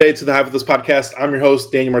Today to the Hive of This podcast. I'm your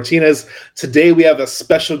host, Daniel Martinez. Today we have a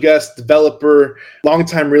special guest, developer,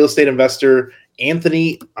 longtime real estate investor,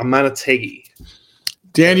 Anthony Amunategui.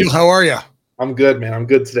 Daniel, how are you? I'm good, man. I'm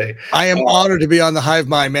good today. I am honored to be on the Hive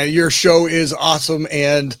Mind, man. Your show is awesome,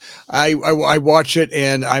 and I watch it,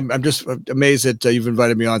 and I'm just amazed that you've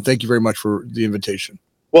invited me on. Thank you very much for the invitation.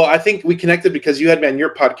 Well, I think we connected because you had me on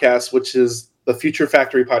your podcast, which is the Future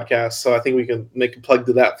Factory podcast. So I think we can make a plug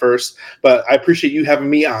to that first. But I appreciate you having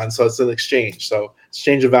me on. So it's an exchange. So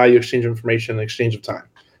exchange of value, exchange of information, exchange of time.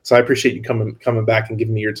 So I appreciate you coming back and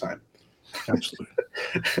giving me your time. Absolutely.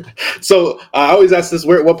 So I always ask this: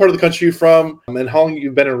 what part of the country are you from, and how long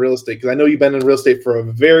you've been in real estate? Because I know you've been in real estate for a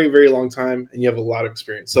very, very long time, and you have a lot of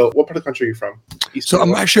experience. So what part of the country are you from? So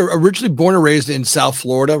I'm actually originally born and raised in South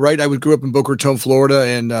Florida, right? I grew up in Boca Raton, Florida,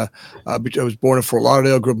 and I was born in Fort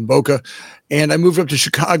Lauderdale, grew up in Boca, and I moved up to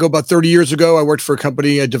Chicago about 30 years ago. I worked for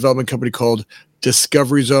a development company called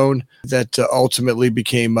Discovery Zone that ultimately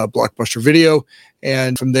became Blockbuster Video.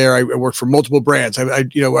 And from there, I worked for multiple brands. I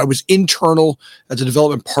was internal as a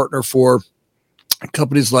development partner for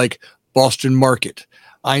companies like Boston Market,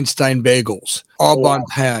 Einstein Bagels, Aubon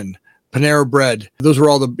Pen, Panera Bread. Those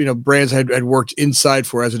were all the brands I'd worked inside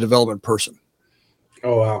for as a development person.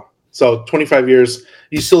 Oh, wow. So 25 years.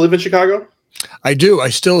 You still live in Chicago? I do. I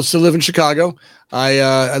still live in Chicago.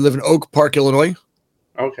 I live in Oak Park, Illinois.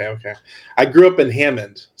 Okay. I grew up in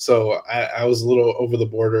Hammond, so I was a little over the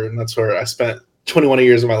border, and that's where I spent 21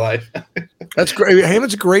 years of my life. That's great.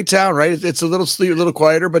 Hammond's a great town, right? It's a little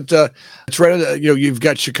quieter, but it's right. You've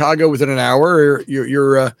got Chicago within an hour.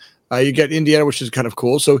 You get Indiana, which is kind of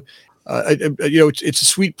cool. So, it's a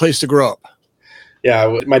sweet place to grow up.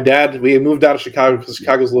 Yeah, my dad, we moved out of Chicago because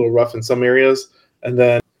Chicago's a little rough in some areas, and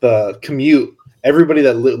then the commute. Everybody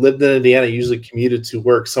that lived in Indiana usually commuted to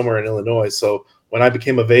work somewhere in Illinois. So when I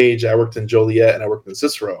became of age, I worked in Joliet and I worked in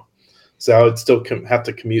Cicero. So I would still have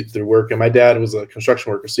to commute through work. And my dad was a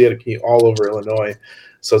construction worker, so he had to commute all over Illinois.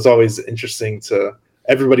 So it's always interesting to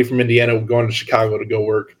everybody from Indiana going to Chicago to go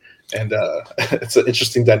work. And it's an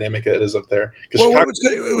interesting dynamic that is up there. Well,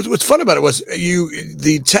 what's fun about it was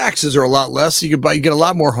the taxes are a lot less. You get a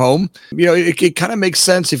lot more home. It kind of makes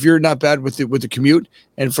sense if you're not bad with the commute.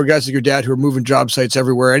 And for guys like your dad who are moving job sites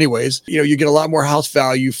everywhere anyways, you get a lot more house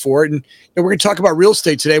value for it. And we're going to talk about real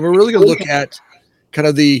estate today. We're really going to look at kind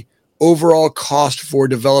of the overall cost for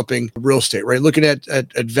developing real estate, right? Looking at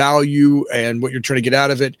value and what you're trying to get out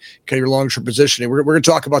of it, kind of your long-term positioning. We're going to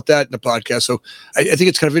talk about that in the podcast. So I think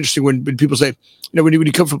it's kind of interesting when people say, when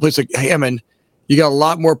you come from a place like Hammond, you got a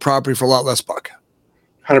lot more property for a lot less buck.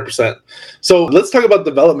 100%. So let's talk about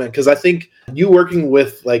development, because I think you working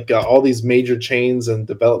with all these major chains and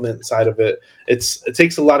development side of it, it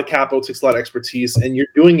takes a lot of capital, it takes a lot of expertise, and you're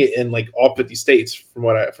doing it in all 50 states from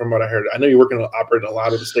what I heard. I know you're operating a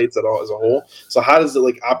lot of the states as a whole. So how does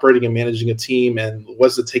it operating and managing a team, and what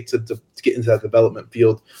does it take to get into that development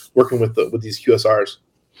field working with these QSRs?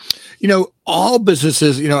 All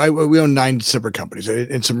businesses, we own 9 separate companies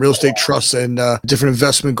and some real estate trusts and different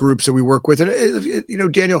investment groups that we work with.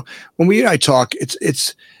 And, Daniel, when we and I talk,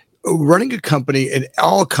 it's running a company, and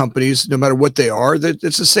all companies, no matter what they are,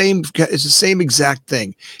 it's the same exact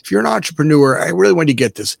thing. If you're an entrepreneur, I really want you to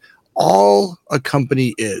get this. All a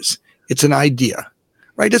company is, it's an idea,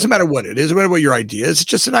 right? It doesn't matter what it is, no matter what your idea is, it's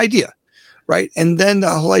just an idea, right? And then the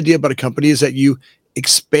whole idea about a company is that you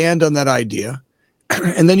expand on that idea,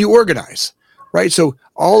 and then you organize, right? So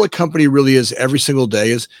all a company really is every single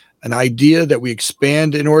day is an idea that we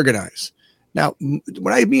expand and organize. Now,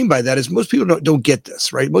 what I mean by that is most people don't get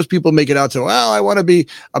this, right? Most people make it out to, well, I want to be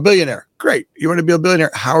a billionaire. Great. You want to be a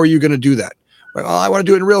billionaire? How are you going to do that? Right? Well, I want to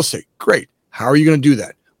do it in real estate. Great. How are you going to do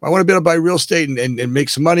that? Well, I want to be able to buy real estate and make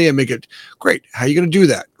some money and make it great. How are you going to do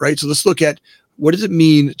that? Right? So let's look at what does it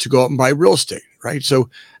mean to go out and buy real estate, right? So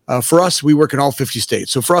for us, we work in all 50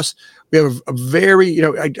 states. So for us, we have a very,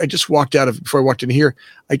 I just walked before I walked in here,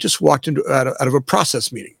 I just walked out of a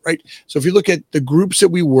process meeting, right? So if you look at the groups that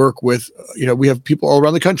we work with, we have people all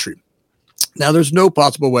around the country. Now, there's no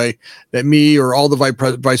possible way that me or all the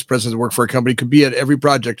vice presidents that work for a company could be at every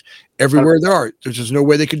project everywhere there are. There's just no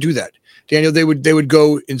way they could do that. Daniel, they would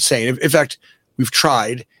go insane. In fact, we've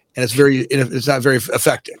tried, and it's not very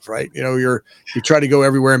effective, right? You try to go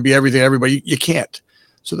everywhere and be everything, everybody, you can't.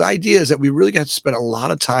 So the idea is that we really got to spend a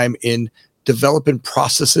lot of time in developing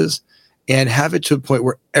processes and have it to a point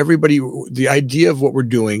where the idea of what we're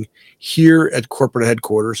doing here at corporate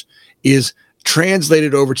headquarters is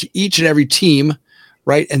translated over to each and every team,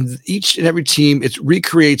 right? And each and every team, it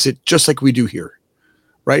recreates it just like we do here,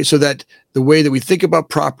 right? So that the way that we think about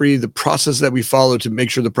property, the process that we follow to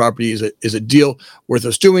make sure the property is a deal worth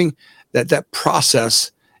us doing, that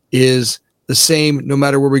process is the same no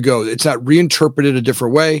matter where we go. It's not reinterpreted a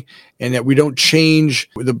different way, and that we don't change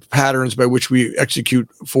the patterns by which we execute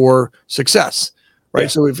for success. Right. Yeah.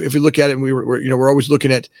 So if you look at it, and we're always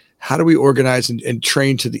looking at how do we organize and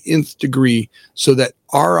train to the nth degree so that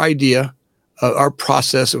our idea, our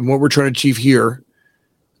process, and what we're trying to achieve here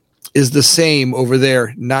is the same over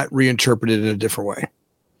there, not reinterpreted in a different way.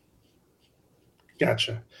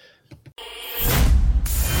 Gotcha.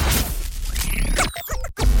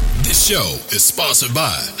 This show is sponsored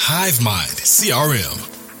by HiveMind CRM.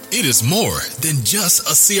 It is more than just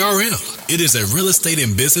a CRM. It is a real estate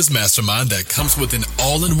and business mastermind that comes with an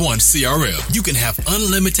all-in-one CRM. You can have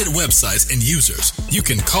unlimited websites and users. You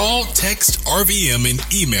can call, text, RVM, and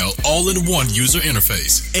email all in one user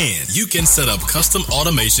interface. And you can set up custom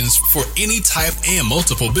automations for any type and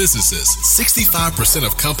multiple businesses. 65%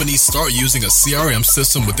 of companies start using a CRM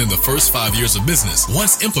system within the first 5 years of business.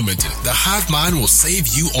 Once implemented, the HiveMind will save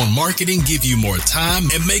you on marketing, give you more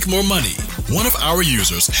time, and make more money. One of our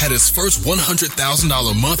users had his first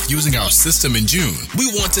 $100,000 month using our system in June. We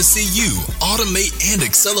want to see you automate and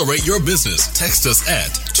accelerate your business. Text us at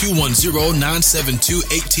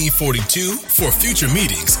 210-972-1842 for future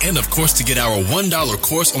meetings, and of course to get our $1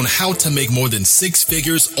 course on how to make more than 6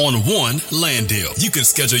 figures on one land deal. You can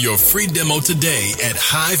schedule your free demo today at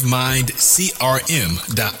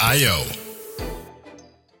HiveMindCRM.io.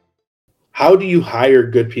 How do you hire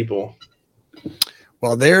good people?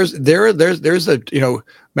 Well, there's a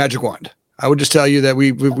magic wand. I would just tell you that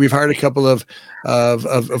we've hired a couple of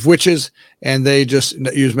witches, and they just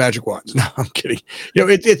use magic wands. No, I'm kidding.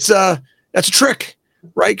 That's a trick,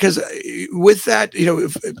 right? Because with that,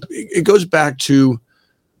 it goes back to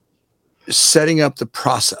setting up the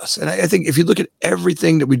process. And I think if you look at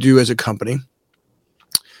everything that we do as a company,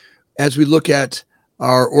 as we look at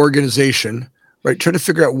our organization, right, trying to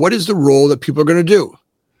figure out what is the role that people are going to do.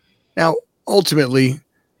 Now, ultimately,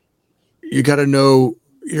 you got to know,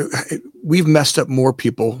 we've messed up more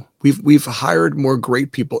people. We've hired more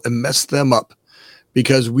great people and messed them up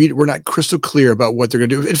because we're not crystal clear about what they're going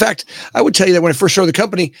to do. In fact, I would tell you that when I first started the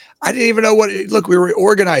company, I didn't even know we were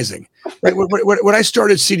organizing, right? When I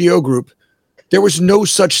started CDO Group, there was no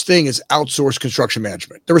such thing as outsourced construction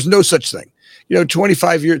management. There was no such thing.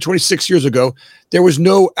 26 years ago, there was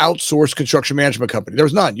no outsourced construction management company. There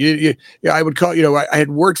was none. I would call, I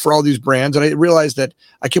had worked for all these brands, and I realized that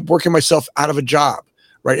I kept working myself out of a job,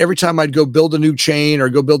 right? Every time I'd go build a new chain or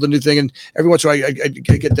go build a new thing, and every once in a while I'd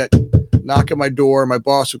get that knock at my door. My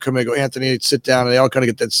boss would come in and go, Anthony, sit down, and they all kind of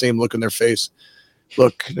get that same look on their face.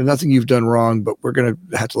 Look, there's nothing you've done wrong, but we're going to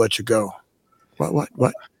have to let you go. What?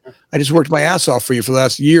 I just worked my ass off for you for the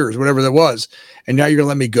last years, whatever that was, and now you're going to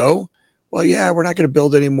let me go? Well, yeah, we're not going to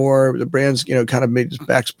build anymore. The brand's, kind of made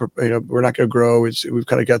backs, we're not going to grow. We've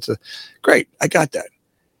kind of got to, great. I got that.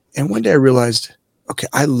 And one day I realized, okay,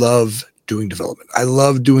 I love doing development. I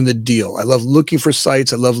love doing the deal. I love looking for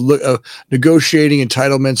sites. I love negotiating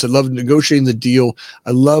entitlements. I love negotiating the deal.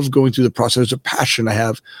 I love going through the process. There's a passion I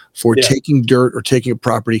have for taking dirt or taking a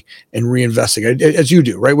property and reinvesting, as you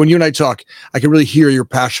do, right? When you and I talk, I can really hear your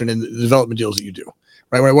passion in the development deals that you do.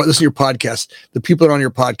 Right? When I listen to your podcast, the people that are on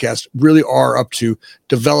your podcast really are up to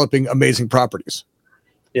developing amazing properties.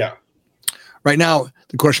 Yeah. Right now,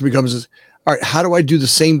 the question becomes, all right, how do I do the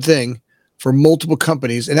same thing for multiple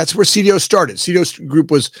companies? And that's where CDO started. CDO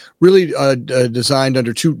Group was really designed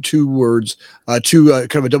under two words,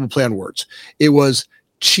 kind of a double plan words. It was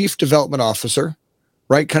Chief Development Officer,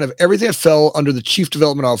 right? Kind of everything that fell under the Chief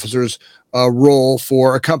Development Officer's role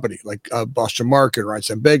for a company like Boston Market or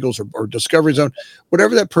Einstein Bagels or Discovery Zone,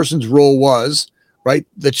 whatever that person's role was, right?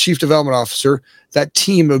 The Chief Development Officer, that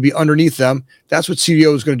team would be underneath them. That's what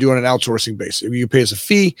CDO is going to do on an outsourcing basis. You pay us a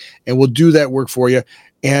fee and we'll do that work for you.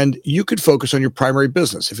 And you could focus on your primary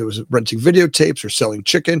business. If it was renting videotapes or selling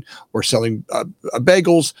chicken or selling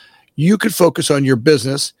bagels, you could focus on your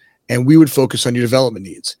business and we would focus on your development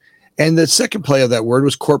needs. And the second play of that word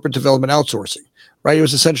was corporate development outsourcing, right? It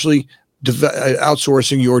was essentially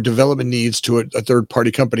outsourcing your development needs to a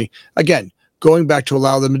third-party company. Again, going back to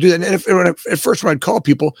allow them to do that. And at first, when I'd call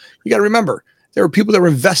people, you got to remember, there were people that were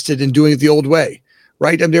invested in doing it the old way,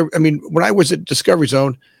 right? When I was at Discovery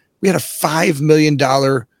Zone, we had a $5 million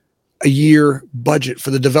a year budget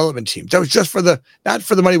for the development team. That was just not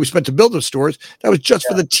for the money we spent to build the stores. That was just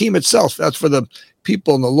for the team itself. That's for the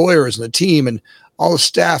people and the lawyers and the team and all the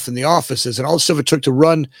staff and the offices and all the stuff it took to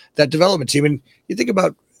run that development team. And you think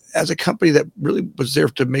about, as a company that really was there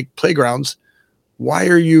to make playgrounds, why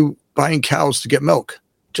are you buying cows to get milk?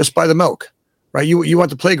 Just buy the milk, right? You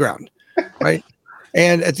want the playground, right?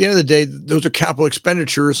 And at the end of the day, those are capital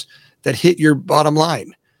expenditures that hit your bottom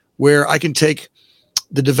line, where I can take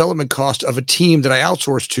the development cost of a team that I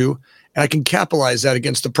outsource to, and I can capitalize that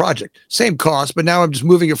against the project. Same cost, but now I'm just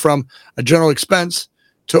moving it from a general expense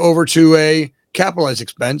to over to a capitalized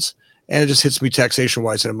expense, and it just hits me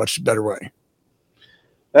taxation-wise in a much better way.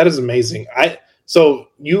 That is amazing. So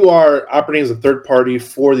you are operating as a third party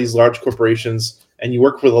for these large corporations, and you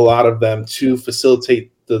work with a lot of them to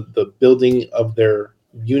facilitate the building of their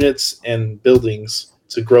units and buildings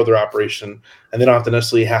to grow their operation, and they don't have to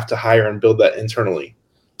necessarily have to hire and build that internally.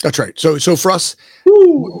 That's right. So for us,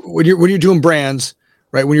 when you're doing brands,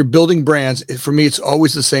 right? When you're building brands, for me, it's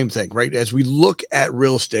always the same thing, right? As we look at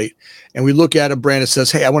real estate and we look at a brand that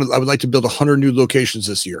says, "Hey, I would like to build 100 new locations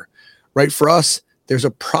this year," right? For us, there's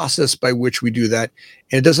a process by which we do that,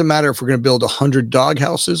 and it doesn't matter if we're going to build 100 dog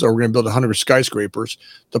houses or we're going to build 100 skyscrapers.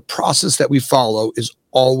 The process that we follow is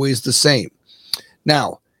always the same.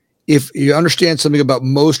 Now, if you understand something about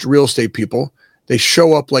most real estate people, they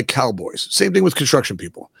show up like cowboys. Same thing with construction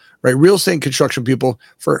people, right? Real estate and construction people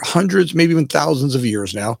for hundreds, maybe even thousands of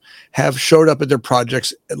years now have showed up at their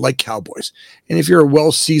projects like cowboys. And if you're a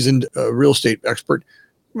well-seasoned real estate expert,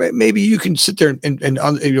 maybe you can sit there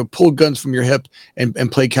and pull guns from your hip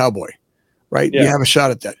and play cowboy, right? Yeah. You have a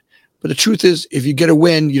shot at that. But the truth is, if you get a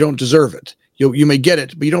win, you don't deserve it. You may get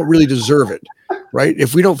it, but you don't really deserve it, right?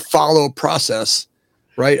 If we don't follow a process,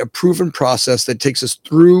 right, a proven process that takes us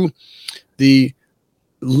through the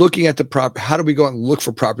looking at the property, how do we go out and look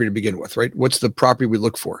for property to begin with, right? What's the property we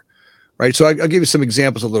look for, right? So I'll give you some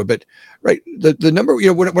examples a little bit, right? The number,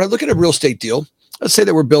 when I look at a real estate deal, let's say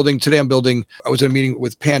that we're building, today I was in a meeting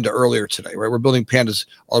with Panda earlier today, right? We're building pandas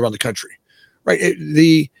all around the country, right?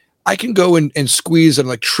 I can go and squeeze an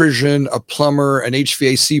electrician, a plumber, an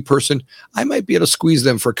HVAC person. I might be able to squeeze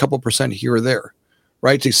them for a couple % here or there,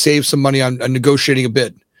 right? To save some money on negotiating a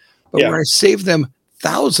bid. But when I save them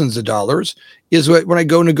thousands of dollars is when I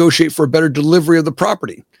go negotiate for a better delivery of the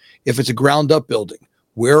property. If it's a ground up building,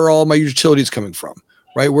 where are all my utilities coming from,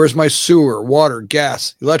 right? Where's my sewer, water,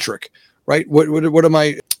 gas, electric, right? What are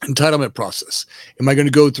my entitlement process? Am I going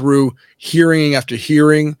to go through hearing after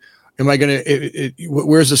hearing? Am I going to,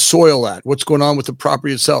 where's the soil at? What's going on with the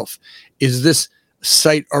property itself? Is this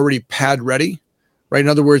site already pad ready? Right. In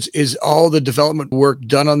other words, is all the development work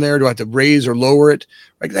done on there? Do I have to raise or lower it?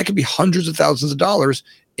 Right. That could be hundreds of thousands of dollars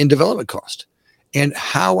in development cost. And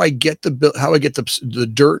how I get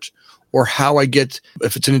the dirt, or how I get,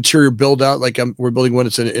 if it's an interior build out, like we're building one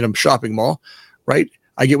that's in a shopping mall, right?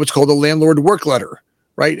 I get what's called a landlord work letter,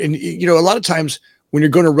 right? And a lot of times when you're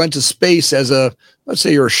going to rent a space as let's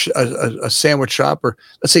say you're a sandwich shop, or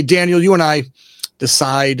let's say Daniel, you and I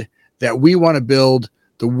decide that we want to build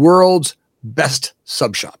the world's best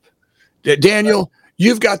sub shop. Daniel,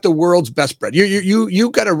 you've got the world's best bread.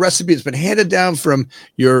 You've got a recipe that's been handed down from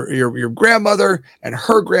your grandmother and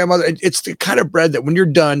her grandmother. It's the kind of bread that when you're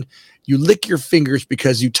done, you lick your fingers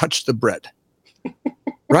because you touched the bread.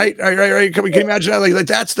 Right. Can you imagine that? Like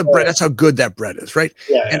that's the bread. That's how good that bread is. Right.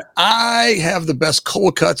 Yeah. And I have the best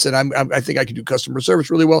cold cuts, and I think I can do customer service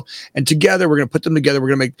really well. And together, we're going to put them together. We're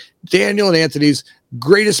going to make Daniel and Anthony's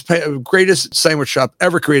greatest sandwich shop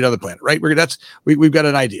ever created on the planet. Right. We've got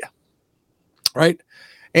an idea. Right.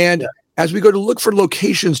 And as we go to look for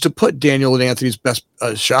locations to put Daniel and Anthony's best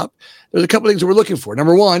shop, there's a couple of things that we're looking for.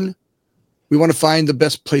 Number one, we want to find the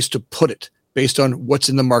best place to put it based on what's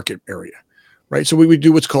in the market area. Right. So we would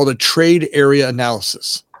do what's called a trade area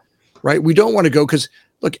analysis. Right. We don't want to go because,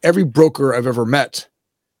 look, every broker I've ever met,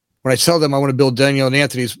 when I tell them I want to build Daniel and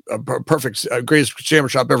Anthony's perfect, greatest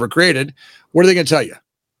sandwich shop ever created, what are they going to tell you?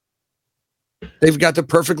 They've got the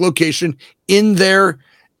perfect location in their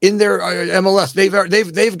MLS.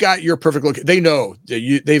 They've got your perfect location. They know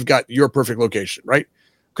that they've got your perfect location, right?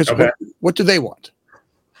 Because what do they want?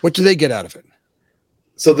 What do they get out of it?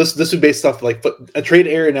 So this would be based off like a trade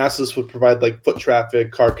area analysis would provide like foot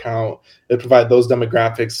traffic, car count. It provide those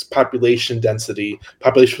demographics, population density,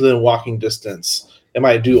 population within walking distance. It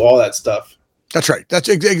might do all that stuff. That's right. That's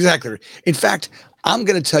exactly right. In fact, I'm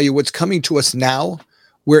going to tell you what's coming to us now,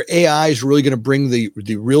 where AI is really going to bring the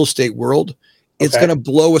real estate world. It's going to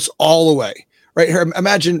blow us all away. Right here,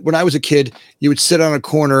 imagine when I was a kid, you would sit on a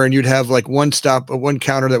corner and you'd have like one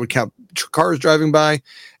counter that would count cars driving by,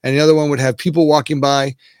 and the other one would have people walking by,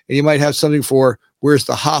 and you might have something for where's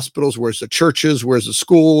the hospitals, where's the churches, where's the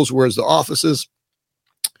schools, where's the offices.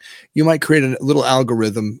 You might create a little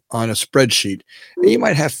algorithm on a spreadsheet, and you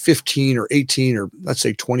might have 15 or 18 or let's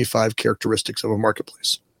say 25 characteristics of a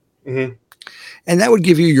marketplace. Mm-hmm. And that would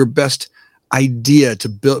give you your best idea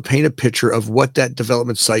to paint a picture of what that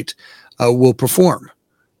development site will perform,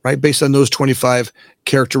 right? Based on those 25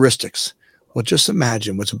 characteristics. Well, just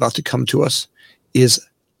imagine what's about to come to us is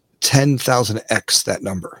 10,000x that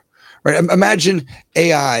number, right? Imagine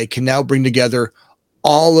AI can now bring together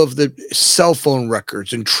all of the cell phone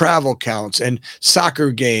records and travel counts and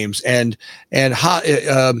soccer games and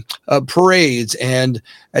parades and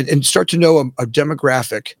start to know a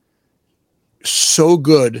demographic so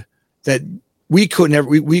good that we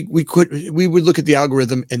would look at the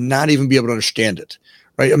algorithm and not even be able to understand it,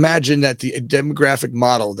 right? Imagine that the demographic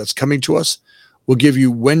model that's coming to us will give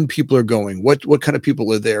you when people are going, what kind of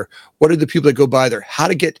people are there, what are the people that go by there, how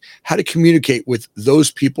to communicate with those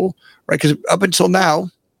people, right? Because up until now,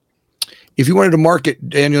 if you wanted to market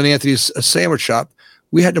Daniel and Anthony's a sandwich shop,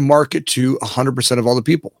 we had to market to 100% of all the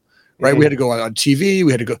people, right? Mm-hmm. We had to go on TV.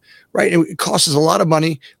 We had to go, right? And it costs us a lot of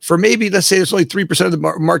money for maybe, let's say there's only 3% of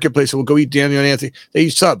the marketplace that will go eat Daniel and Anthony. They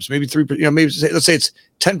eat subs, maybe 3%, let's say it's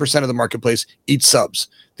 10% of the marketplace eat subs.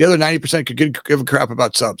 The other 90% could give a crap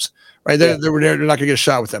about subs, right? They're not going to get a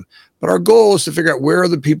shot with them. But our goal is to figure out where are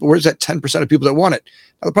the people, where's that 10% of people that want it?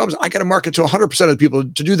 Now, the problem is I got to market to 100% of the people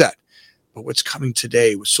to do that. But what's coming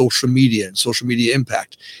today with social media and social media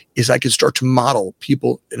impact is I can start to model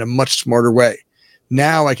people in a much smarter way.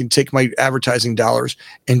 Now I can take my advertising dollars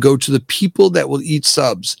and go to the people that will eat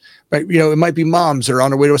subs, right? It might be moms that are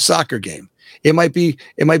on their way to a soccer game. It might be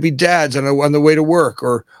dads on the way to work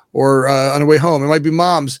or on the way home. It might be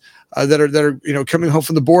moms that are coming home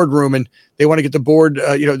from the boardroom and they want to get the board.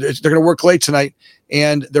 They're going to work late tonight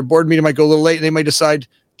and their board meeting might go a little late and they might decide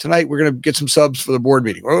tonight we're going to get some subs for the board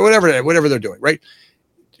meeting or whatever they're doing, right?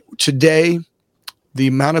 Today, the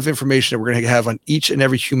amount of information that we're going to have on each and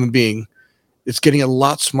every human being, it's getting a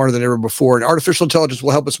lot smarter than ever before. And artificial intelligence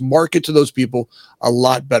will help us market to those people a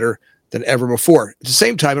lot better than ever before. At the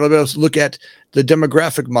same time, it'll be able to look at the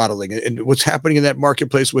demographic modeling and what's happening in that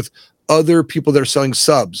marketplace with other people that are selling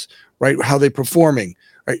subs, right? How they're performing,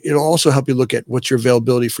 right? It'll also help you look at what's your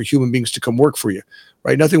availability for human beings to come work for you,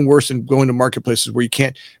 right? Nothing worse than going to marketplaces where you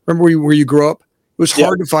can't remember where you grew up. It was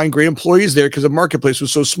hard to find great employees there because the marketplace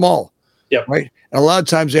was so small, right? And a lot of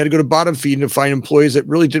times they had to go to bottom feed and find employees that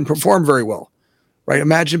really didn't perform very well, right?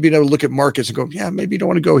 Imagine being able to look at markets and go, yeah, maybe you don't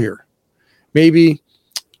want to go here. Maybe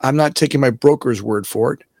I'm not taking my broker's word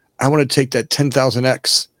for it. I want to take that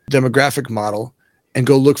 10,000x demographic model and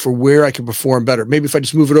go look for where I can perform better. Maybe if I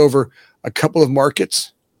just move it over a couple of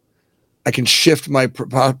markets, I can shift my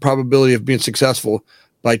probability of being successful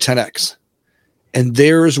by 10x. And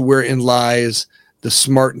there's wherein lies the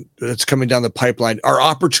smart that's coming down the pipeline, our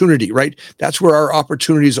opportunity, right? That's where our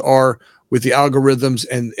opportunities are with the algorithms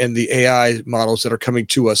and the AI models that are coming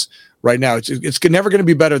to us right now. It's never going to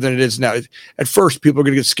be better than it is now. At first, people are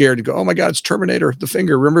going to get scared and go, oh my God, it's Terminator, the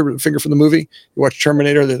finger. Remember the finger from the movie? You watch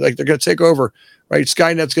Terminator, they're going to take over, right?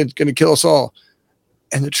 Skynet's going to kill us all.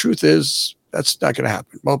 And the truth is, that's not going to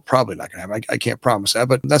happen. Well, probably not going to happen. I can't promise that,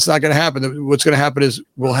 but that's not going to happen. What's going to happen is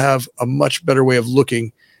we'll have a much better way of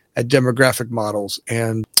looking at demographic models,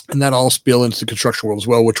 and that all spill into the construction world as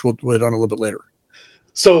well, which we'll hit on a little bit later.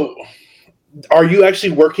 So are you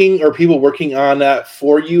actually working, or people working on that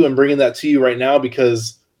for you and bringing that to you right now?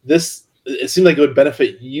 Because it seems like it would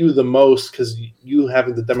benefit you the most, because you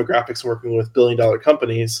having the demographics and working with billion-dollar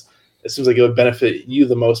companies, it seems like it would benefit you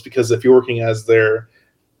the most, because if you're working as their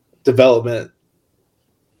development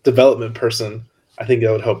person, I think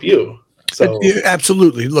that would help you. So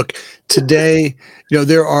absolutely. Look, today,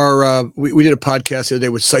 there are we did a podcast the other day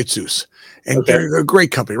with SiteZeus, and they're a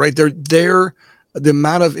great company, right? They're the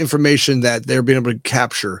amount of information that they're being able to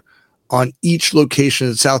capture on each location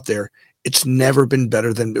that's out there, it's never been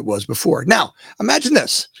better than it was before. Now, imagine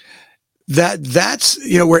this. That's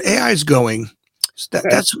where AI is going.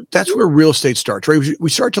 That's where real estate starts, right? We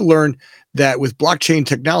start to learn that with blockchain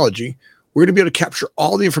technology, we're going to be able to capture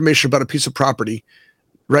all the information about a piece of property,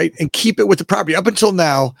 right? And keep it with the property. Up until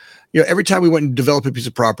now, every time we went and developed a piece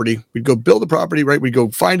of property, we'd go build the property, right? We'd go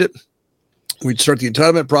find it. We'd start the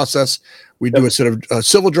entitlement process. We'd do a set of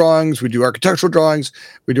civil drawings. We do architectural drawings.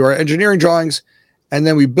 We do our engineering drawings. And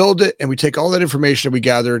then we build it, and we take all that information that we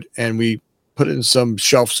gathered and we put it in some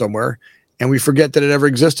shelf somewhere, and we forget that it ever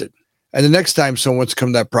existed. And the next time someone wants to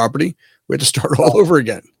come to that property, we have to start all over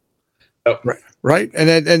again. Right.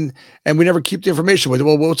 And we never keep the information with it.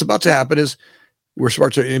 Well, what's about to happen is we're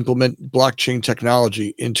about to implement blockchain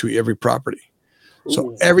technology into every property.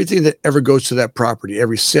 So everything that ever goes to that property,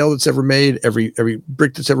 every sale that's ever made, every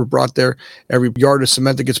brick that's ever brought there, every yard of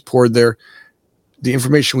cement that gets poured there, the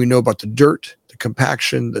information we know about the dirt, the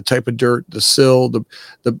compaction, the type of dirt, the sill,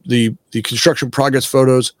 the construction progress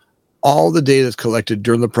photos, all the data that's collected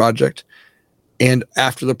during the project and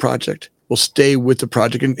after the project will stay with the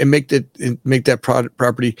project and make that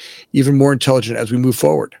property even more intelligent as we move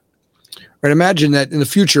forward. Right? Imagine that in the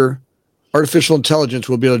future, artificial intelligence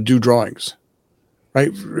will be able to do drawings, right?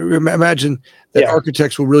 Imagine that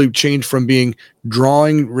architects will really change from being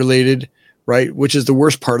drawing related, right? Which is the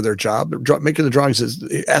worst part of their job. Making the drawings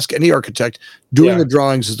ask any architect, doing the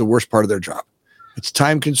drawings is the worst part of their job. It's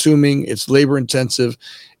time consuming. It's labor intensive.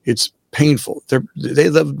 It's painful. They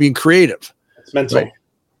love being creative. It's mental.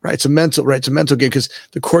 Right. It's a mental game because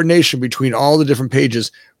the coordination between all the different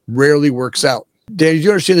pages rarely works out. Dan, do you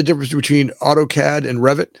understand the difference between AutoCAD and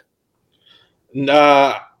Revit?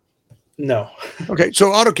 No. Okay,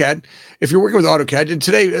 so AutoCAD, if you're working with AutoCAD, and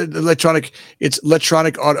today electronic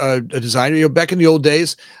design. Back in the old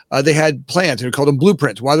days, they had plans. They called them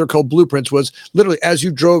blueprints. Why they're called blueprints was literally as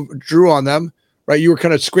you drew on them, right? You were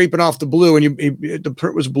kind of scraping off the blue, and the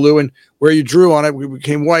print was blue, and where you drew on it, it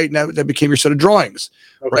became white, and that became your set of drawings,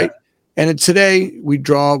 right? And today we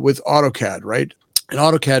draw with AutoCAD, right? And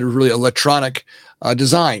AutoCAD is really electronic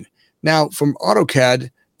design. Now, from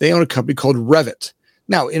AutoCAD, they own a company called Revit.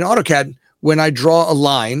 Now, in AutoCAD, when I draw a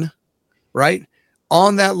line, right,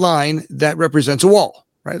 on that line, that represents a wall,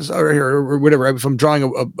 right? So right here, or whatever. If I'm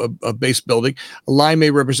drawing a base building, a line may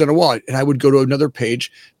represent a wall. And I would go to another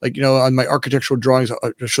page, like, on my architectural drawings,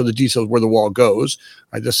 I'll show the details where the wall goes.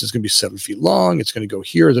 Right, this is going to be 7 feet long. It's going to go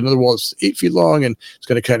here. There's another wall that's 8 feet long, and it's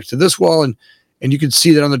going to connect to this wall. And you can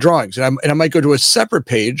see that on the drawings. And I might go to a separate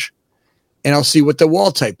page, and I'll see what the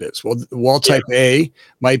wall type is. Well, the wall type A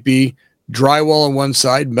might be drywall on one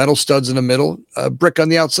side, metal studs in the middle, brick on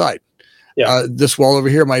the outside. This wall over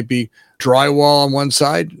here might be drywall on one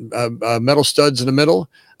side, metal studs in the middle.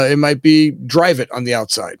 It might be Drivit on the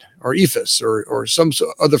outside, or EFIS, or some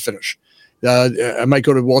other finish. I might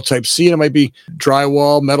go to wall type C, and it might be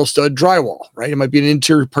drywall, metal stud, drywall, right? It might be an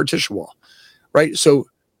interior partition wall, right? So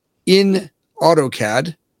in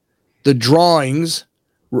AutoCAD, the drawings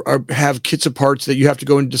have kits of parts that you have to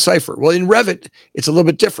go and decipher. Well, in Revit, it's a little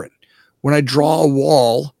bit different. When I draw a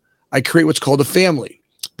wall, I create what's called a family.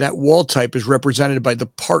 That wall type is represented by the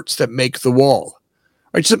parts that make the wall.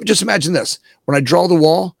 Right? Just imagine this. When I draw the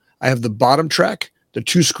wall, I have the bottom track, the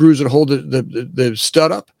 2 screws that hold the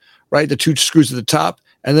stud up, right? The 2 screws at the top,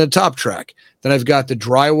 and then the top track. Then I've got the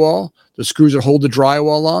drywall, the screws that hold the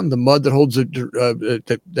drywall on, the mud that holds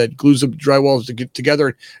that glues the drywall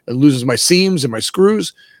together and loses my seams and my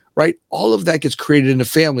screws, right? All of that gets created in a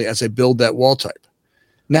family as I build that wall type.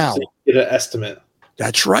 Now, so you get an estimate.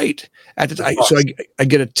 That's right. So I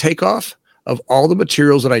get a takeoff of all the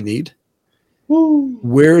materials that I need. Woo.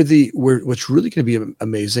 What's really going to be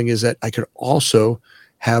amazing is that I could also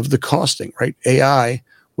have the costing, right? AI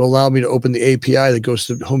will allow me to open the API that goes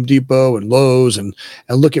to Home Depot and Lowe's and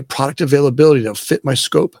look at product availability that'll fit my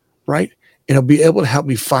scope, right? And it'll be able to help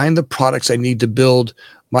me find the products I need to build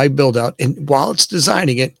my build out. And while it's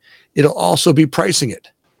designing it, it'll also be pricing it.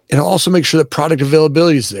 And it'll also make sure that product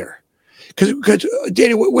availability is there. Because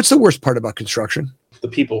Danny, what's the worst part about construction? The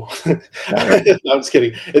people. I'm just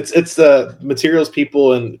kidding. It's the materials,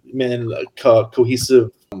 people, and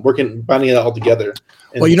cohesive working, binding it all together.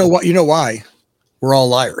 Well, you know what? You know why? We're all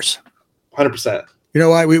liars. 100%. You know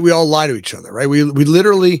why? We all lie to each other, right? We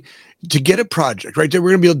literally, to get a project, right? We're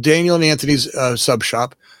going to build Daniel and Anthony's sub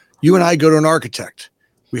shop. You and I go to an architect.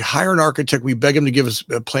 We hire an architect. We beg him to give us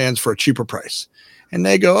plans for a cheaper price. And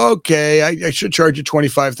they go, okay, I should charge you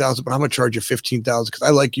 $25,000, but I'm going to charge you $15,000 because I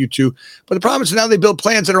like you too. But the problem is now they build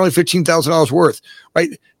plans that are only $15,000 worth, right?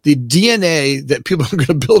 The DNA that people are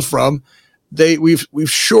going to build from, we've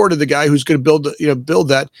shorted the guy who's going to build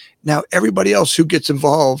that. Now everybody else who gets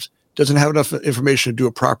involved doesn't have enough information to do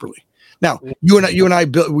it properly. Now you and I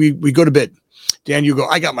build, we go to bid. Dan, you go,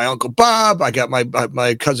 I got my Uncle Bob, I got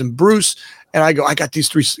my cousin Bruce, and I go, I got these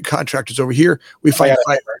 3 contractors over here. We find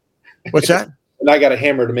what's that? And I got a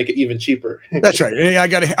hammer to make it even cheaper. That's right. And I'm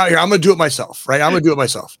going to do it myself, right? I'm going to do it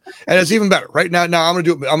myself. And it's even better, right? Now I'm going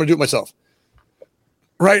to do it myself.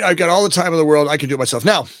 Right? I've got all the time in the world. I can do it myself.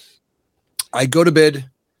 Now, I go to bid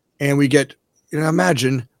and we get,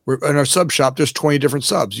 imagine we're in our sub shop, there's 20 different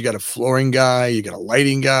subs. You got a flooring guy, you got a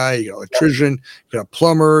lighting guy, you got an electrician, you got a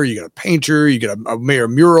plumber, you got a painter, you got a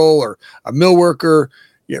mural or a mill worker.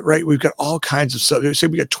 Yeah, right. We've got all kinds of subs. Say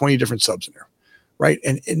we got 20 different subs in there, right?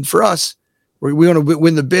 And for us, we want to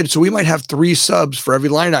win the bid, so we might have 3 subs for every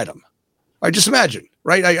line item. I just imagine,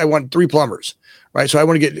 right? I want 3 plumbers, right? So I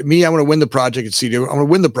want to win the project at CDO. I want to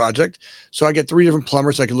win the project, so I get 3 different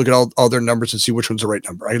plumbers. So I can look at all their numbers and see which one's the right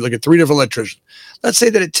number. I look at 3 different electricians. Let's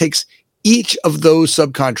say that it takes each of those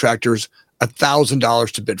subcontractors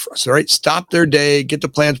 $1,000 to bid for us. All right, stop their day, get the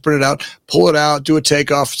plans printed out, pull it out, do a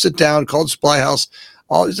takeoff, sit down, call the supply house.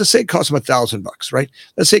 Let's say it costs them $1,000, right?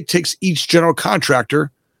 Let's say it takes each general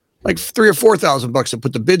contractor like $3,000 or $4,000 to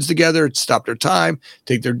put the bids together, stop their time,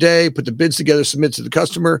 take their day, put the bids together, submit to the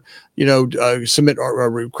customer, submit a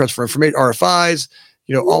request for information, RFIs,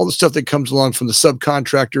 all the stuff that comes along from the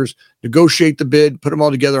subcontractors, negotiate the bid, put them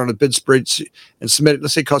all together on a bid spreadsheet and submit it.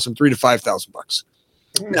 Let's say it costs them $3,000 to $5,000.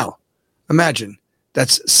 Now, imagine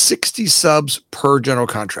that's 60 subs per general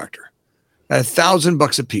contractor at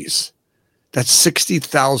 $1,000 a piece. That's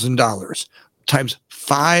 $60,000 times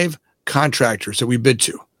 5 contractors that we bid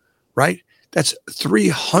to. Right? That's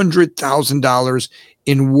 $300,000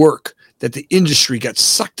 in work that the industry got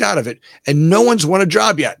sucked out of it, and no one's won a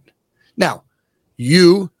job yet. Now,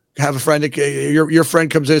 you have a friend, your friend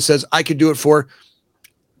comes in and says, I could do it for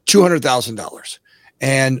 $200,000.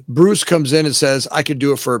 And Bruce comes in and says, I could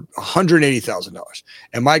do it for $180,000.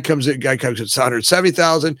 And Mike comes in, guy comes in, it's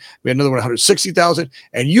 $170,000. We had another one, $160,000.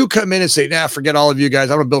 And you come in and say, nah, forget all of you guys.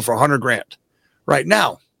 I'm going to bill for $100,000. Right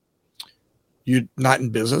now, you're not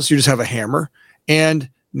in business. You just have a hammer. And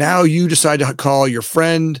now you decide to call your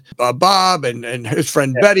friend Bob and his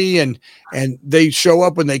friend Betty, and they show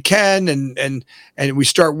up when they can, and we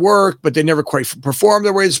start work, but they never quite perform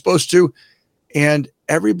the way they're supposed to. And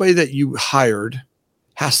everybody that you hired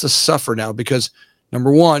has to suffer now because,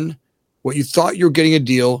 number one, what you thought you were getting a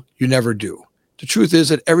deal, you never do. The truth is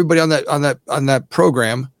that everybody on that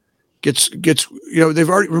program gets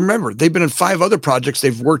they've been in 5 other projects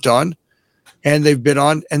they've worked on. And they've been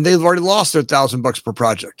on, and they've already lost their $1,000 per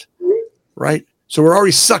project, right? So we're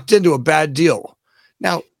already sucked into a bad deal.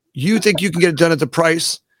 Now, you think you can get it done at the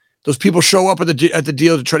price? Those people show up at the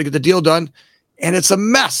deal to try to get the deal done, and it's a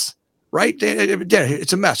mess, right?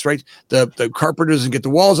 It's a mess, right? The carpenter doesn't get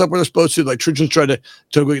the walls up where they're supposed to. The electricians try to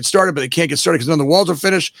get started, but they can't get started because none of the walls are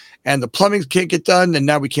finished, and the plumbing can't get done, and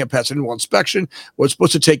now we can't pass an annual inspection. What's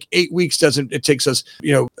supposed to take 8 weeks it takes us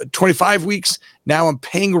 25 weeks. Now I'm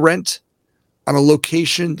paying rent on a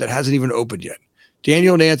location that hasn't even opened yet.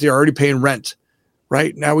 Daniel and Anthony are already paying rent,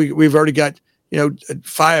 right? Now we've already got,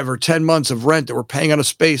 5 or 10 months of rent that we're paying on a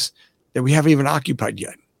space that we haven't even occupied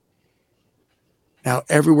yet. Now,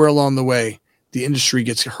 everywhere along the way, the industry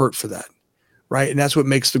gets hurt for that, right? And that's what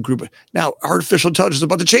makes the group. Now, artificial intelligence is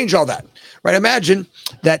about to change all that, right? Imagine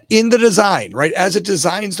that in the design, right? As it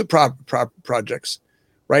designs the projects,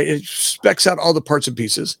 right? It specs out all the parts and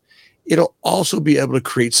pieces. It'll also be able to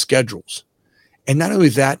create schedules. And not only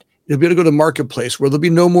that, it'll be able to go to the marketplace where there'll be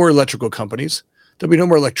no more electrical companies. There'll be no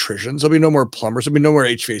more electricians. There'll be no more plumbers. There'll be no more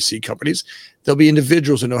HVAC companies. There'll be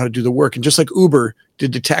individuals that know how to do the work. And just like Uber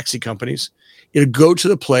did to taxi companies, it'll go to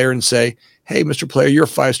the player and say, hey, Mr. Player, you're a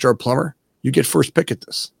 5-star plumber. You get first pick at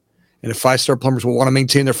this. And if 5-star plumbers will want to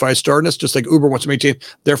maintain their 5-starness, just like Uber wants to maintain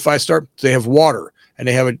their 5-star, they have water and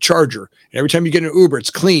they have a charger. And every time you get an Uber, it's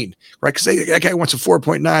clean, right? Because that guy wants a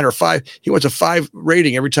 4.9 or 5. He wants a 5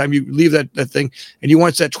 rating every time you leave that thing, and he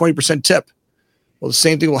wants that 20% tip. Well, the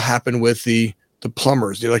same thing will happen with the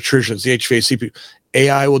plumbers, the electricians, the HVAC people.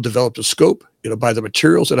 AI will develop the scope. It'll buy the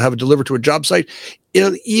materials. It'll have it delivered to a job site.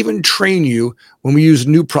 It'll even train you when we use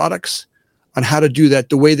new products on how to do that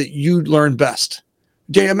the way that you learn best.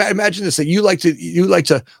 Dan, imagine this, that you like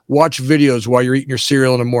to watch videos while you're eating your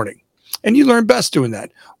cereal in the morning. And you learn best doing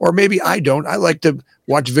that. Or maybe I don't. I like to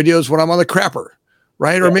watch videos when I'm on the crapper,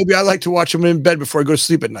 right? Yeah. Or maybe I like to watch them in bed before I go to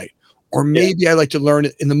sleep at night. Or maybe I like to learn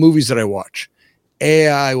in the movies that I watch.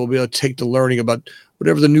 AI will be able to take the learning about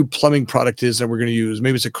whatever the new plumbing product is that we're going to use.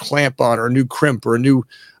 Maybe it's a clamp on or a new crimp or a new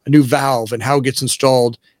valve and how it gets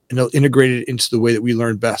installed, and they'll integrate it into the way that we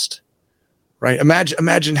learn best, right?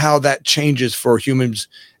 Imagine how that changes for humans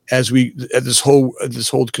as this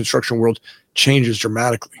whole construction world changes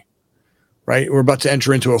dramatically. Right? We're about to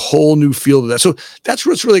enter into a whole new field of that. So that's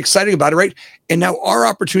what's really exciting about it, right? And now our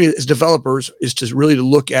opportunity as developers is to really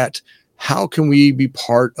look at how can we be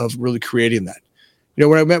part of really creating that.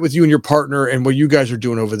 When I met with you and your partner and what you guys are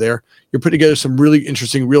doing over there, you're putting together some really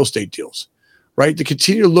interesting real estate deals, right? To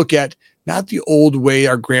continue to look at not the old way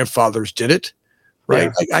our grandfathers did it,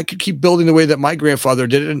 right? Yeah. I could keep building the way that my grandfather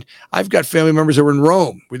did it. And I've got family members that were in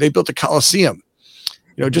Rome where they built the Colosseum.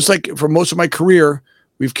 Just like for most of my career,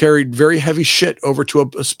 we've carried very heavy shit over to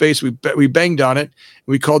a space. We banged on it, and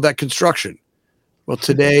we called that construction. Well,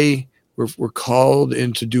 today we're called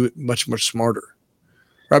in to do it much, much smarter.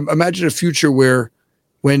 Imagine a future where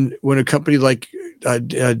when a company like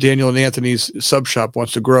Daniel and Anthony's sub shop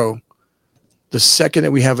wants to grow, the second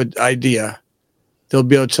that we have an idea, they'll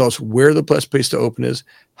be able to tell us where the best place to open is,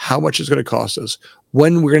 how much it's going to cost us,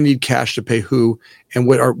 when we're going to need cash to pay who, and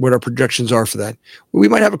what our projections are for that. We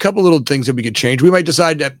might have a couple little things that we could change. We might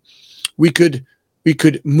decide that we could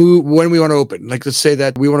move when we want to open. Like, let's say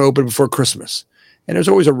that we want to open before Christmas. And there's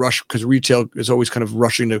always a rush because retail is always kind of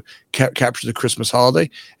rushing to capture the Christmas holiday.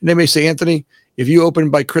 And they may say, Anthony, if you open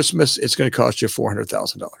by Christmas, it's going to cost you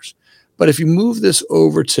 $400,000. But if you move this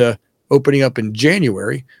over to opening up in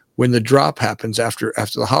January, when the drop happens after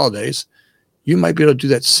the holidays, you might be able to do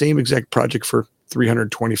that same exact project for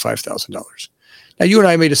 $325,000. Now, you and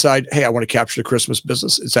I may decide, hey, I want to capture the Christmas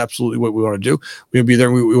business. It's absolutely what we want to do. We're going to be there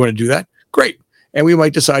and we want to do that. Great. And we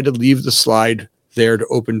might decide to leave the slide there to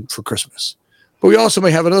open for Christmas. But we also may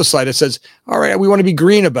have another slide that says, all right, we want to be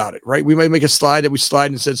green about it, right? We might make a slide that we slide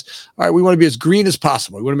and it says, all right, we want to be as green as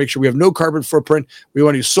possible. We want to make sure we have no carbon footprint. We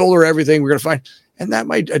want to use solar, everything. We're going to find, and that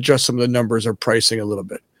might adjust some of the numbers or pricing a little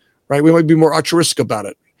bit, right? We might be more altruistic about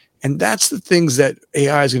it. And that's the things that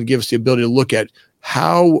AI is going to give us the ability to look at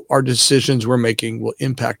how our decisions we're making will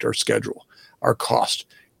impact our schedule, our cost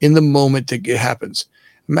in the moment that it happens.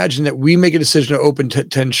 Imagine that we make a decision to open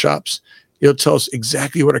 10 shops. It'll tell us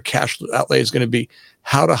exactly what our cash outlay is going to be,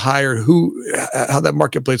 how to hire, how that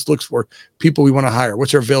marketplace looks for people we want to hire,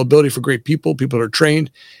 what's our availability for great people that are trained.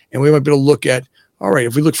 And we might be able to look at, all right,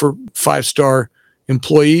 if we look for 5-star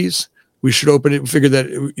employees, we should open it. Figure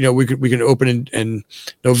that we can open in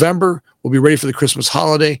November. We'll be ready for the Christmas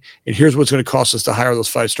holiday, and here's what's going to cost us to hire those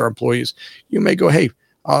 5-star employees. You may go, hey,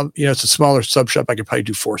 it's a smaller sub shop. I could probably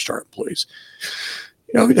do 4-star employees.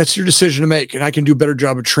 That's your decision to make, and I can do a better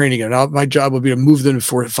job of training. And my job will be to move them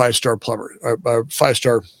for 5-star plumber,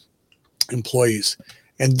 5-star employees,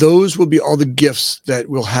 and those will be all the gifts that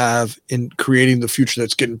we'll have in creating the future.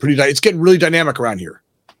 That's getting it's getting really dynamic around here.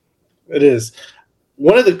 It is.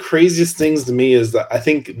 One of the craziest things to me is that I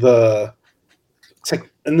think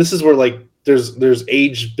and this is where there's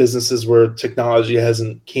aged businesses where technology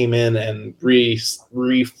hasn't came in and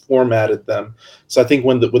reformatted them. So I think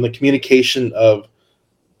when the communication of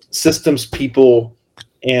systems, people,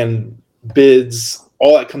 and bids,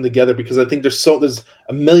 all that come together, because I think there's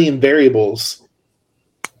a million variables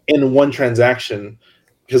in one transaction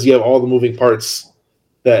because you have all the moving parts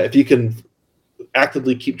that if you can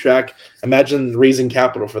actively keep track, imagine raising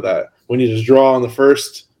capital for that. We need to draw on the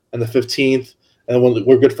 1st and the 15th, and when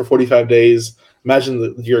we're good for 45 days.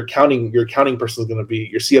 Imagine your accounting person is going to be,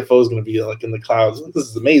 your CFO is going to be like in the clouds. This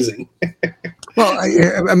is amazing. Well,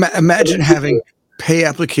 imagine having pay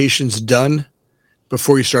applications done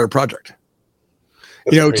before you start a project.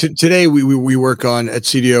 Today we work on at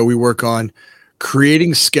CDO, we work on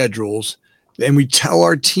creating schedules, and we tell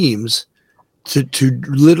our teams to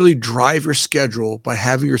literally drive your schedule by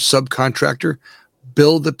having your subcontractor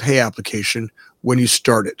build the pay application when you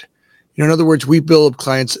start it. In other words, we bill up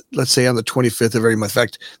clients, let's say on the 25th of every month. In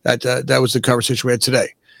fact, that was the conversation we had today,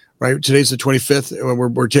 right? Today's the 25th, and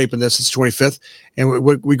when we're taping this, it's 25th, and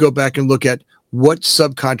we go back and look at what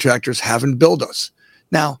subcontractors haven't billed us.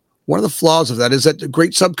 Now, one of the flaws of that is that the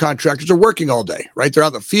great subcontractors are working all day, right? They're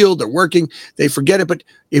out in the field, they're working, they forget it. But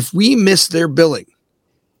if we miss their billing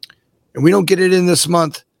and we don't get it in this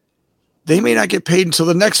month, they may not get paid until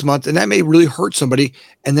the next month, and that may really hurt somebody.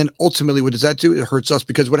 And then ultimately, what does that do? It hurts us,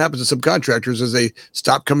 because what happens to subcontractors is they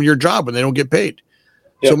stop coming to your job when they don't get paid.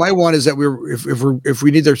 Yep. So my one is that if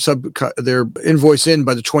we need their invoice in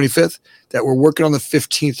by the 25th, that we're working on the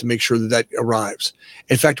 15th to make sure that arrives.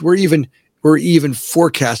 In fact, we're even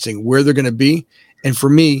forecasting where they're going to be. And for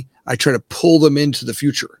me, I try to pull them into the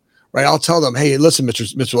future, right? I'll tell them, hey, listen,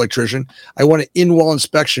 Mr. Electrician, I want an in-wall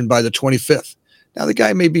inspection by the 25th. Now the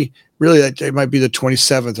guy may be it might be the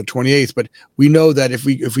 27th or 28th, but we know that if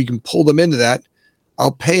we can pull them into that,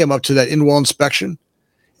 I'll pay them up to that in-wall inspection.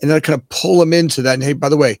 And then I kind of pull them into that. And hey, by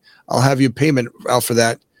the way, I'll have you payment out for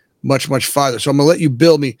that much, much farther. So I'm going to let you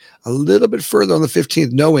bill me a little bit further on the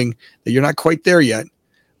 15th, knowing that you're not quite there yet.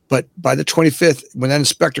 But by the 25th, when that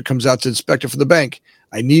inspector comes out to inspect it for the bank,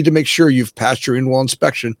 I need to make sure you've passed your in-wall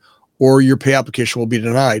inspection, or your pay application will be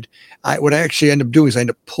denied. What I actually end up doing is I end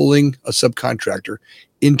up pulling a subcontractor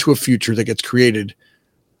into a future that gets created,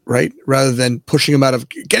 right? Rather than pushing them out of,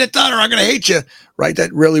 get it done or I'm going to hate you, right?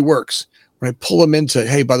 That really works. When I pull them into,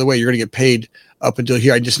 hey, by the way, you're going to get paid up until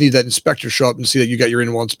here. I just need that inspector to show up and see that you got your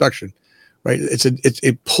in-wall inspection, right?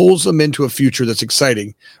 It pulls them into a future that's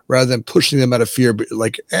exciting rather than pushing them out of fear.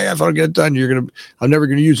 Like, hey, if I don't get it done, I'm never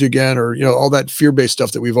going to use you again. Or, all that fear-based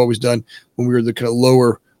stuff that we've always done when we were the kind of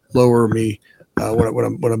lower me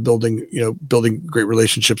when I'm building great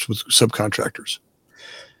relationships with subcontractors.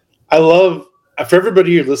 I love, for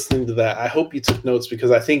everybody who's listening to that, I hope you took notes, because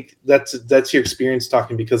I think that's your experience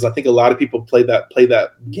talking, because I think a lot of people play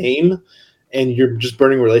that game and you're just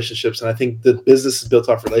burning relationships. And I think the business is built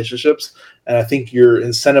off relationships. And I think you're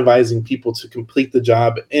incentivizing people to complete the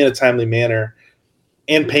job in a timely manner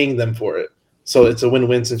and paying them for it. So it's a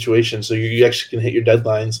win-win situation. So you actually can hit your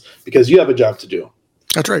deadlines because you have a job to do.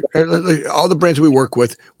 That's right. All the brands we work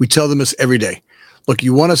with, we tell them this every day. Look,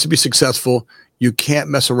 you want us to be successful. You can't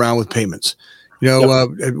mess around with payments.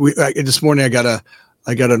 This morning I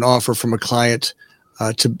got an offer from a client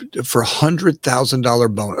for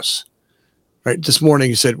 $100,000 bonus. Right. This morning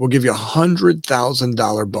he said, we'll give you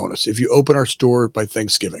 $100,000 bonus if you open our store by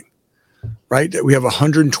Thanksgiving. Right. We have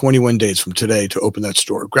 121 days from today to open that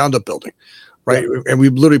store, ground up building. Right. Yeah. And we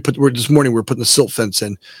literally this morning, we're putting the silt fence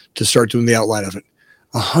in to start doing the outline of it.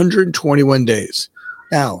 121 days.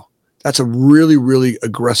 Now, that's a really, really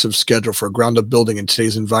aggressive schedule for a ground up building in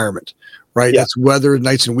today's environment, right? Yeah. That's weather,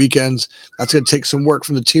 nights and weekends. That's going to take some work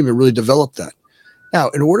from the team to really develop that. Now,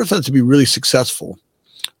 in order for that to be really successful,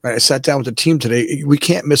 right, I sat down with the team today. We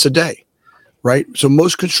can't miss a day, right? So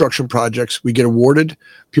most construction projects,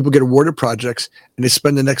 people get awarded projects, and they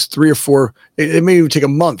spend the next 3 or 4, it may even take a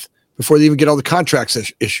month before they even get all the contracts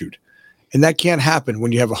issued. And that can't happen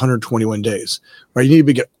when you have 121 days, right? You need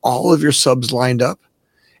to get all of your subs lined up,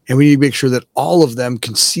 and we need to make sure that all of them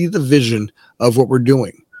can see the vision of what we're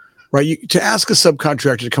doing, right? To ask a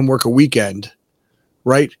subcontractor to come work a weekend,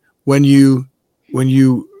 right? When you're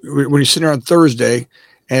sitting there on Thursday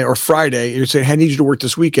or Friday, and you're saying, hey, I need you to work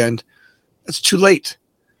this weekend, that's too late,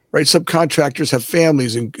 right? Subcontractors have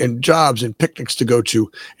families and jobs and picnics to go to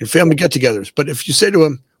and family get-togethers. But if you say to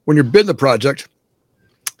them, when you're bidding the project,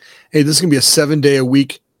 hey, this is going to be a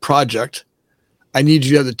 7-day-a-week project. I need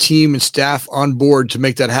you to have the team and staff on board to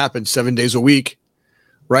make that happen 7 days a week,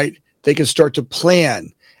 right? They can start to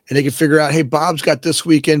plan, and they can figure out, hey, Bob's got this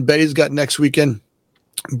weekend, Betty's got next weekend,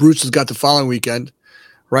 Bruce has got the following weekend,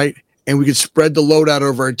 right? And we can spread the load out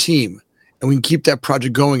over our team, and we can keep that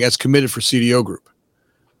project going as committed for CDO Group,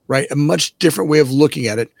 right? A much different way of looking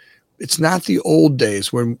at it. It's not the old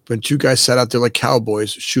days when two guys sat out there like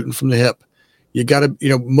cowboys shooting from the hip. You got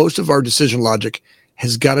to, most of our decision logic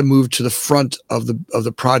has got to move to the front of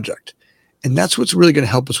the project. And that's what's really going to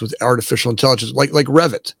help us with artificial intelligence, like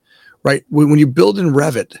Revit, right? When you build in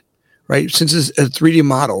Revit, right, since it's a 3D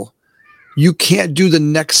model, you can't do the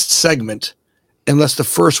next segment unless the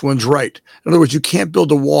first one's right. In other words, you can't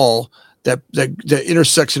build a wall that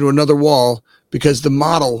intersects into another wall because the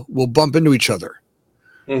model will bump into each other,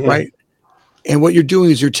 right? And what you're doing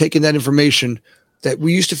is you're taking that information that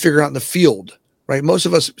we used to figure out in the field, right? Most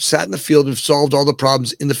of us sat in the field and solved all the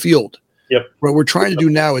problems in the field. Yep. What we're trying to do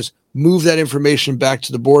now is move that information back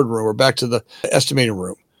to the boardroom or back to the estimating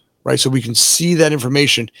room, right? So we can see that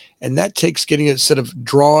information, and that takes getting a set of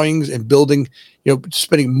drawings and building,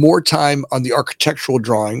 spending more time on the architectural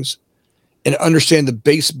drawings and understand the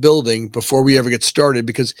base building before we ever get started.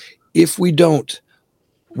 Because if we don't,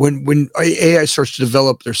 when AI starts to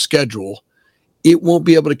develop their schedule, it won't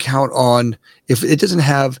be able to count on, if it doesn't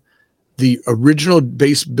have the original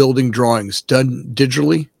base building drawings done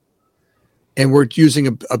digitally, and we're using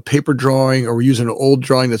a paper drawing or we're using an old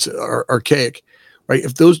drawing that's archaic, right?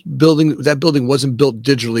 If that building wasn't built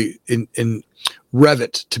digitally in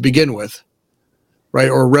Revit to begin with, right,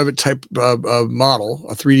 or a Revit type model,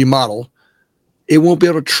 a 3D model, it won't be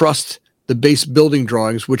able to trust the base building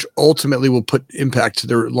drawings, which ultimately will put impact to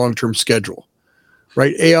their long-term schedule,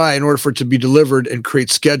 right? AI, in order for it to be delivered and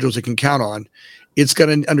create schedules it can count on, it's got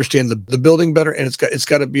to understand the building better, and it's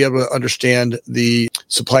got to be able to understand the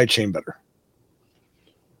supply chain better.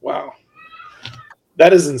 Wow,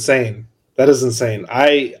 that is insane.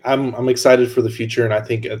 I'm excited for the future, and I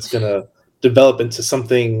think it's going to develop into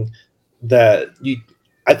something that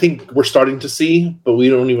I think we're starting to see, but we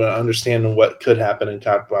don't even understand what could happen and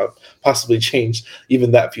talk about possibly change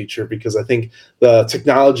even that future, because I think the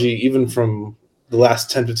technology, even from the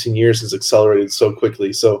last 10, 15 years, has accelerated so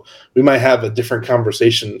quickly. So we might have a different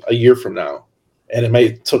conversation a year from now, and it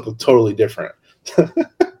might look totally different.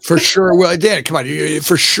 For sure. Well, Dan, come on.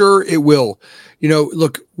 For sure it will.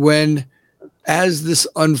 Look, as this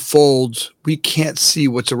unfolds, we can't see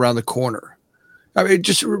what's around the corner. I mean,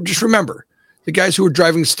 just remember the guys who were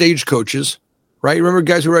driving stagecoaches, right? Remember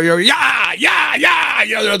guys who were, they're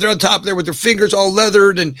on top there with their fingers all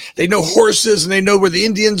leathered, and they know horses, and they know where the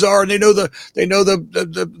Indians are, and they know the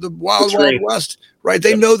wild west, right?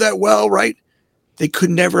 They know that well, right? They could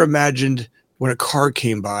never imagined when a car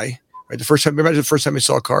came by, right? Imagine the first time they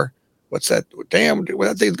saw a car. What's that? Damn,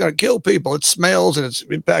 that thing's gonna kill people. It smells and it's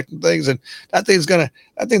impacting things, and that thing's gonna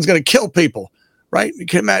kill people. Right? You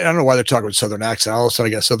can imagine, I don't know why they're talking with Southern accent. All of a sudden I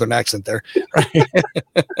get a Southern accent there. Right?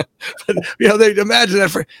 But, they imagine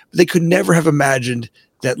that they could never have imagined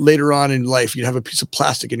that later on in life, you'd have a piece of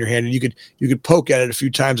plastic in your hand and you could poke at it a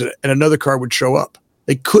few times and another car would show up.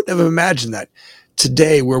 They couldn't have imagined that.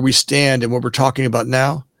 Today, where we stand and what we're talking about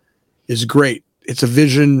now is great. It's a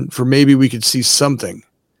vision for maybe we could see something,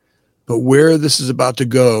 But where this is about to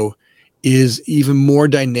go is even more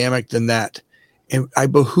dynamic than that. And I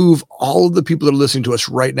behoove all of the people that are listening to us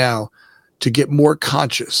right now to get more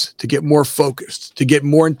conscious, to get more focused, to get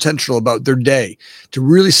more intentional about their day, to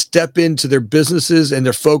really step into their businesses and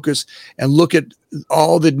their focus and look at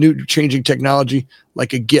all the new changing technology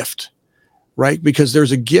like a gift, right? Because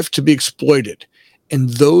there's a gift to be exploited. And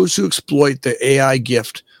those who exploit the AI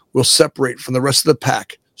gift will separate from the rest of the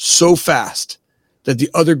pack so fast that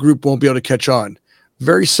the other group won't be able to catch on.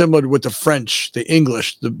 Very similar to what the French, the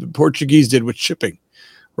English, the Portuguese did with shipping,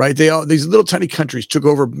 right? These little tiny countries took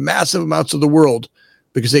over massive amounts of the world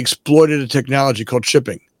because they exploited a technology called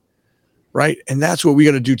shipping, right? And that's what we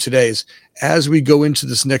got to do today is as we go into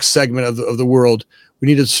this next segment of the world, we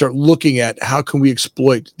need to start looking at how can we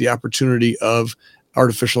exploit the opportunity of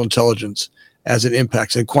artificial intelligence as it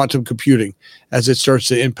impacts and quantum computing as it starts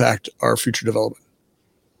to impact our future development.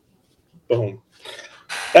 Boom.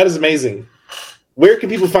 That is amazing. Where can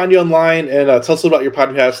people find you online? And tell us a little about your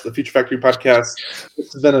podcast, the Future Factory podcast.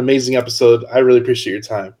 This has been an amazing episode. I really appreciate your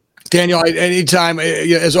time. Daniel, anytime,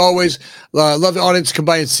 as always, love the audience to come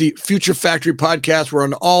by and see Future Factory podcast. We're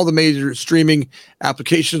on all the major streaming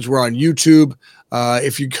applications. We're on YouTube.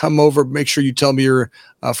 If you come over, make sure you tell me you're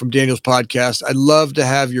from Daniel's podcast. I'd love to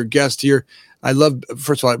have your guest here.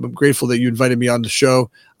 First of all, I'm grateful that you invited me on the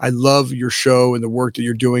show. I love your show and the work that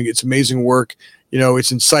you're doing. It's amazing work.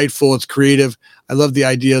 It's insightful. It's creative. I love the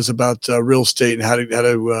ideas about real estate and how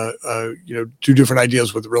to do different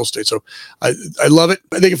ideas with real estate. So I love it.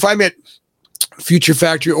 They can find me at Future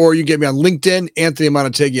Factory, or you can get me on LinkedIn, Anthony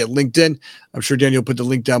Amunategui at LinkedIn. I'm sure Daniel will put the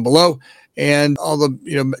link down below, and all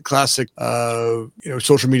the classic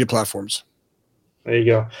social media platforms. There you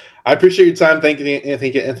go. I appreciate your time. Thank you,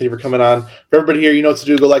 Anthony, for coming on. For everybody here, you know what to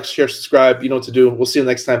do. Go like, share, subscribe. You know what to do. We'll see you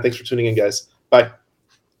next time. Thanks for tuning in, guys. Bye.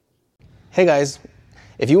 Hey, guys.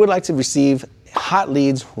 If you would like to receive hot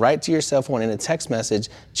leads right to your cell phone in a text message,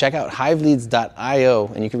 check out hiveleads.io,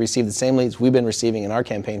 and you can receive the same leads we've been receiving in our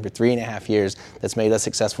campaign for 3.5 years that's made us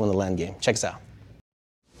successful in the land game. Check us out.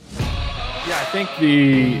 Yeah, I think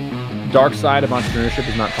the dark side of entrepreneurship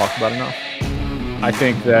is not talked about enough. I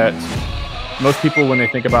think that most people, when they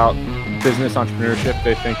think about business entrepreneurship,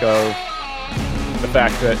 they think of the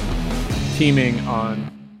fact that teaming on